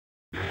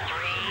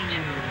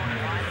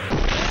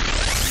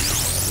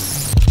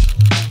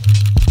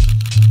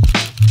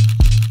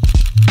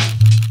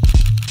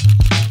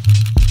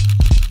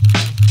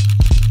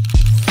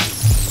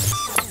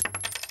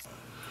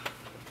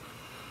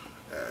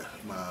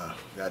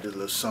Got this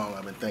little song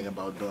I've been thinking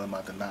about doing,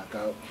 about to knock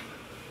out.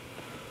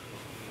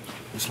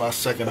 It's my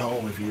second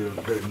home. If you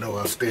didn't know,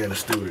 I stay in the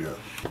studio.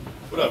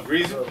 What up,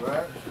 Greasy? What's up,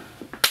 man?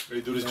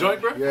 Ready to do this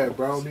joint, bro? Yeah,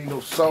 bro. I don't need no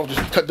song.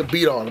 Just cut the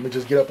beat on. Let me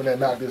just get up in there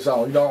and knock this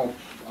out. You know,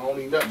 I don't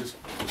need nothing. Just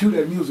cue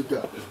that music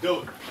up. Let's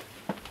do it.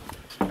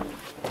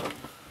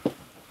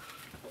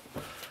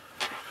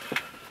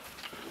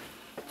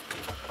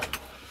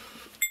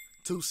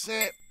 2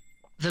 cents.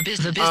 The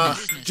business.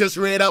 Just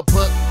read a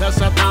book that's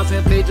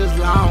 1,000 pages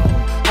long.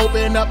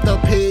 Open up the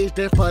page,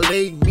 then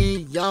fillet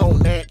me on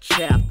that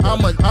chapter.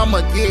 I'ma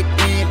get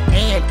in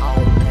and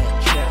on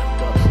that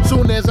chapter.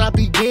 Soon as I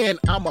begin,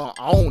 I'ma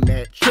own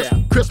that chapter.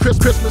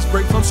 Christmas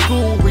break from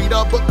school, read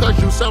a book cause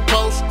you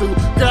supposed to.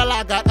 Girl,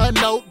 I got a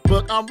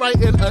notebook, I'm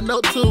writing a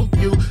note to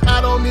you.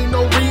 I don't need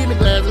no reading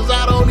glasses,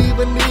 I don't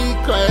even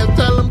need class.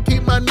 Tell them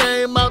keep my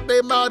name out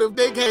their mouth if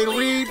they can't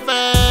read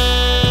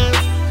fast.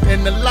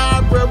 In the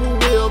library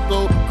we'll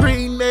go,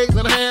 green eggs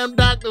and ham,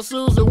 Dr.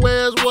 Susan,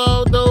 where's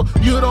Waldo?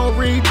 You don't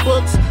read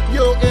books,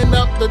 you'll end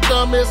up the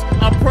dumbest.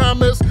 I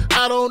promise,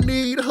 I don't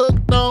need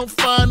hooked on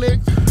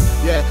phonics.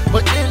 Yeah,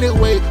 but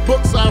anyway,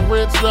 books I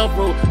read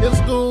several. In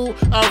school,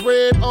 I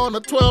read on the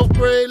 12th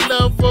grade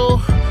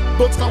level.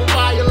 Books on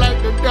fire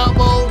like the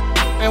devil.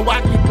 And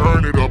watch me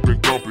burn it up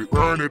and dump it,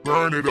 burn it up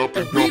and dump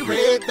it. We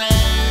read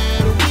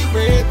that, and we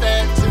read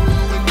that too,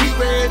 and we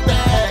read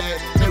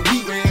that, and we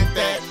read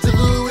that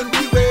too, and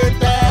we read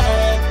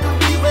that, and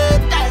we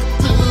read that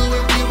too,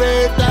 and we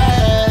read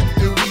that,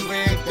 and we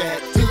read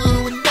that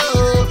too, and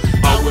no.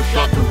 I wish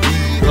I could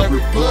read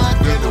every book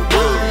in the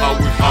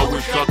world. I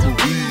wish I could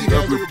read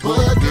every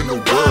book in the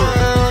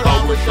world.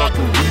 I wish I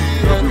could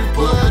read every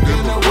book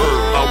in the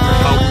world.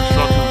 I wish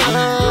I could read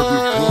every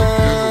book in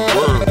the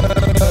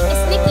world.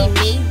 It's Nicki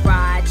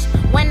Minaj.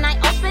 When I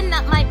open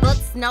up my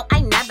books, no, I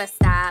never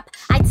stop.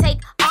 I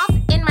take off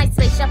in my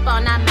spaceship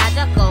on a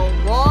magical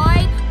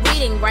Roy,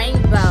 reading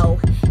Rainbow.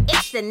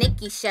 It's the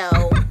Nicki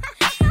Show.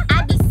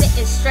 I be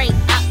sitting straight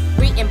up,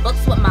 reading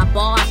books with my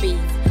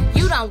Barbies.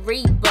 You don't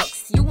read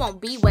books, you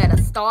won't be where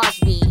the stars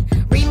be.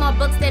 Read more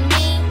books than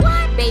me?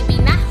 What? Baby,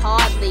 not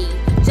hardly.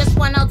 Just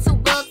 1 or 2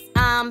 books,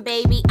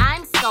 baby,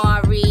 I'm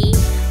sorry.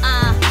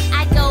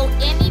 I go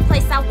any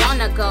place I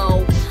wanna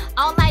go.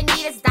 All I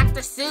need is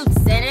Dr.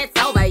 Seuss and it's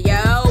over, yo.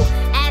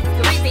 Ask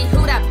Greasy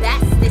who the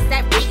bestest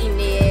at reading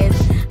is.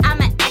 I'm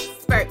an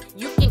expert,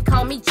 you can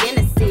call me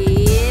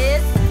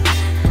Genesis.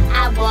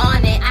 I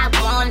want it.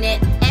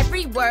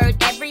 Every word,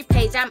 every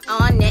page, I'm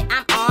on it.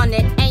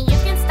 And you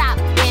can stop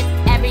with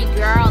every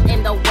girl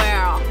in the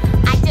world.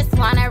 I just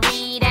wanna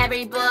read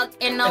every book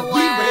in the world.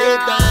 We read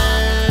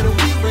that, and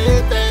we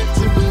read that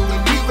too,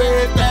 and we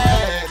read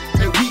that,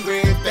 and we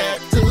read that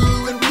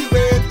too, and we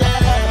read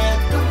that,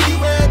 and we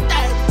read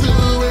that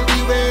too, and we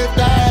read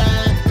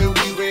that, and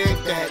we read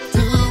that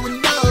too, and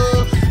no.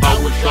 I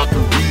wish I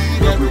could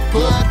read every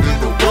book in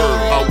the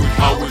world.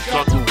 I wish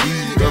I could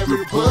read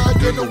every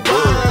book in the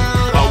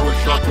world. I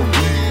wish I could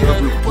read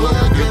every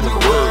book in the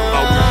world.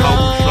 I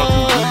wish I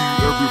could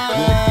read every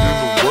book in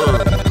the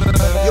world.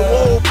 Your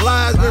old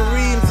flies been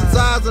reading since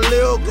I was a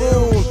little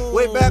goon.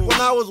 Way back when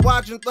I was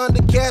watching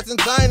Thundercats and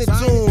Tiny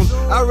Toons.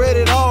 I read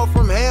it all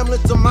from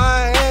Hamlet to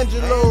Maya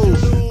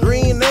Angelou.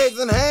 Green eggs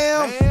and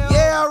ham,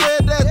 yeah, I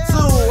read that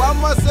too. I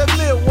must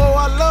admit, whoa,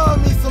 I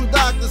love me some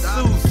Dr.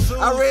 Seuss.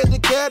 I read The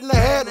Cat in the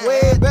Hat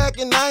way back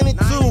in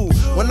 '92.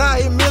 When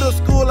I hit middle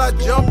school, I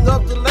jumped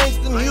up to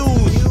Langston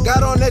Hughes.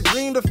 Got on that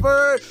Dream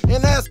Deferred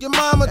and asked your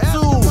mama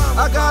too.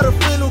 I got a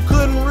friend who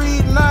couldn't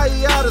read, now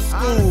he out of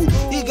school.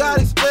 He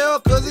got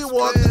expelled cause he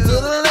walked into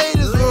the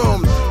ladies'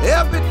 room.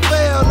 Epic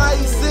fail, now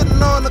he's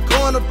sitting on the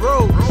corner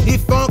broke. He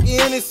funky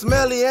and he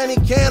smelly and he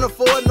can't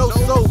afford no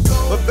soap.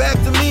 But back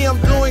to me, I'm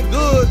doing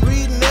good,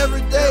 reading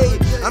every day.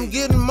 I'm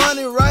getting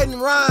money, writing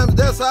rhymes,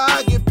 that's how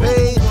I get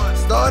paid.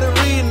 Started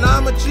reading,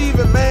 I'm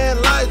achieving, man,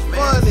 life's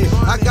funny.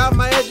 I got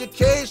my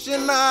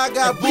education, now I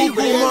got boo-boo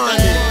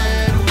money.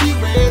 We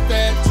read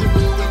that too,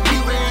 and we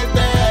read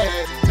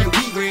that, and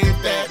we read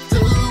that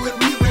too, and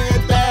we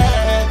read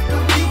that,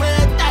 and we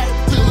read that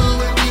too,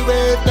 and we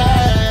read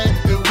that,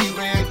 and we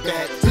read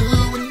that too,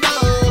 and no.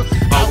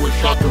 I wish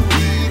I could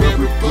read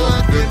every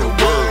book in the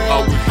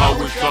world. I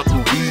wish I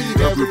could read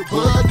every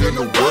book in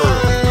the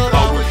world.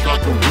 I wish I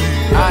could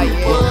read every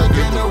book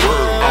in the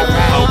world.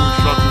 I wish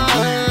I could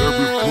read every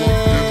book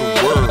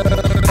in the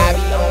world. I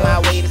be on my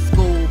way to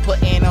school,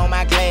 putting on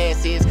my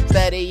glasses,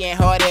 studying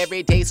hard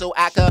every day so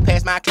I could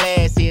pass my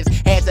classes.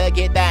 Had to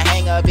get the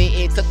hang of it,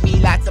 it took me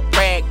lots of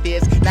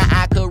practice. Now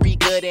I could read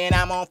good and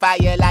I'm on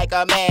fire like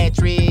a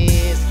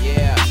mattress.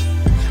 Yeah.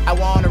 I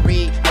wanna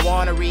read.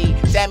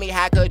 Tell me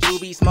how could you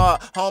be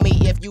smart,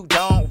 homie, if you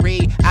don't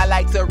read? I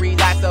like to read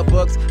lots of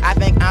books, I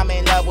think I'm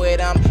in love with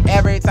them.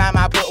 Every time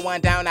I put one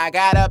down, I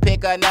gotta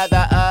pick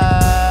another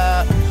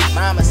up.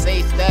 Mama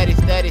say study,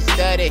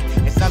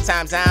 and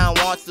sometimes I don't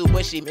want to,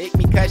 but she make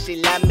me cause she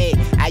love me.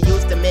 I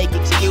used to make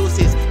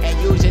excuses, and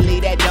usually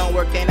that don't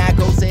work. Then I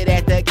go sit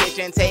at the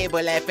kitchen table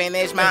and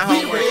finish my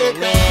homework.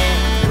 And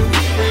then we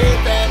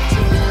read that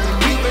too, and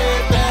we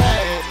read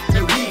that,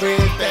 and we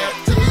read that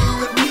too,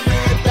 and we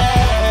read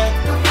that,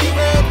 and we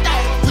read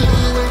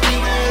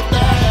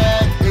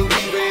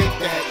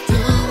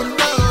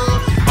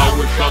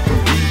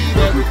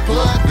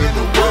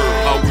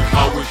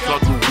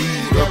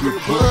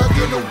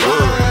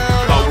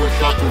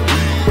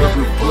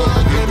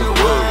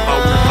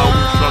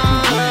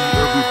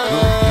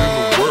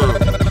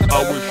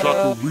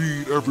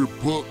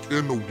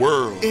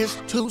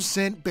 2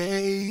 cent,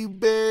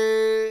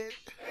 baby.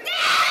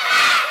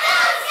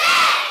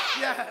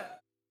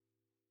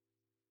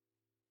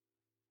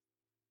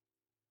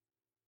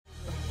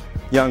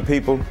 Young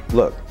people,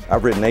 look,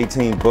 I've written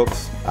 18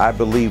 books. I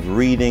believe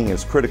reading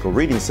is critical.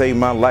 Reading saved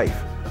my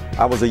life.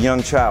 I was a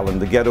young child in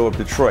the ghetto of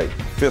Detroit,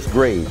 5th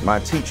grade. My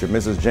teacher,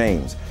 Mrs.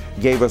 James,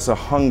 gave us a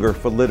hunger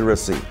for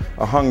literacy,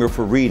 a hunger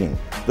for reading.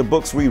 The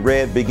books we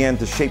read began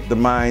to shape the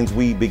minds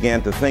we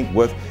began to think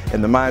with,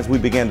 and the minds we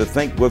began to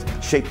think with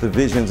shaped the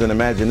visions and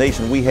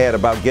imagination we had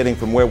about getting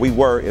from where we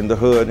were in the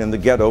hood, in the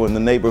ghetto, in the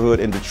neighborhood,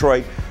 in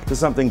Detroit, to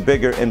something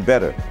bigger and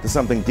better, to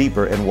something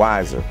deeper and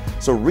wiser.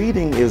 So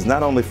reading is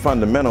not only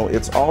fundamental,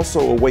 it's also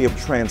a way of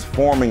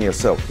transforming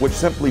yourself, which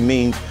simply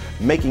means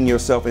making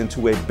yourself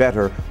into a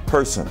better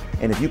person.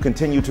 And if you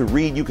continue to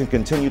read, you can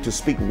continue to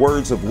speak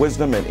words of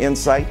wisdom and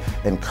insight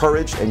and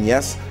courage and,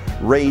 yes,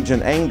 rage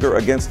and anger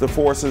against the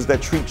forces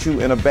that treat you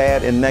in a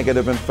bad and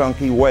negative and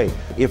funky way.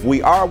 If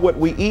we are what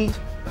we eat,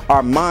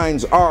 our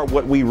minds are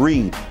what we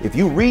read. If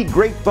you read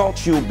great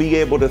thoughts, you'll be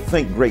able to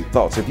think great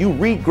thoughts. If you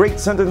read great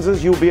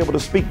sentences, you'll be able to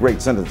speak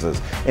great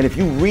sentences. And if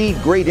you read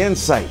great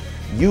insight,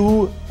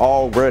 you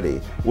already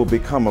will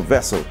become a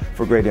vessel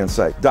for great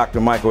insight.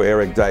 Dr. Michael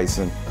Eric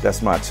Dyson,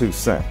 that's my 2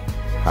 cents.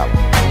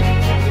 Holla.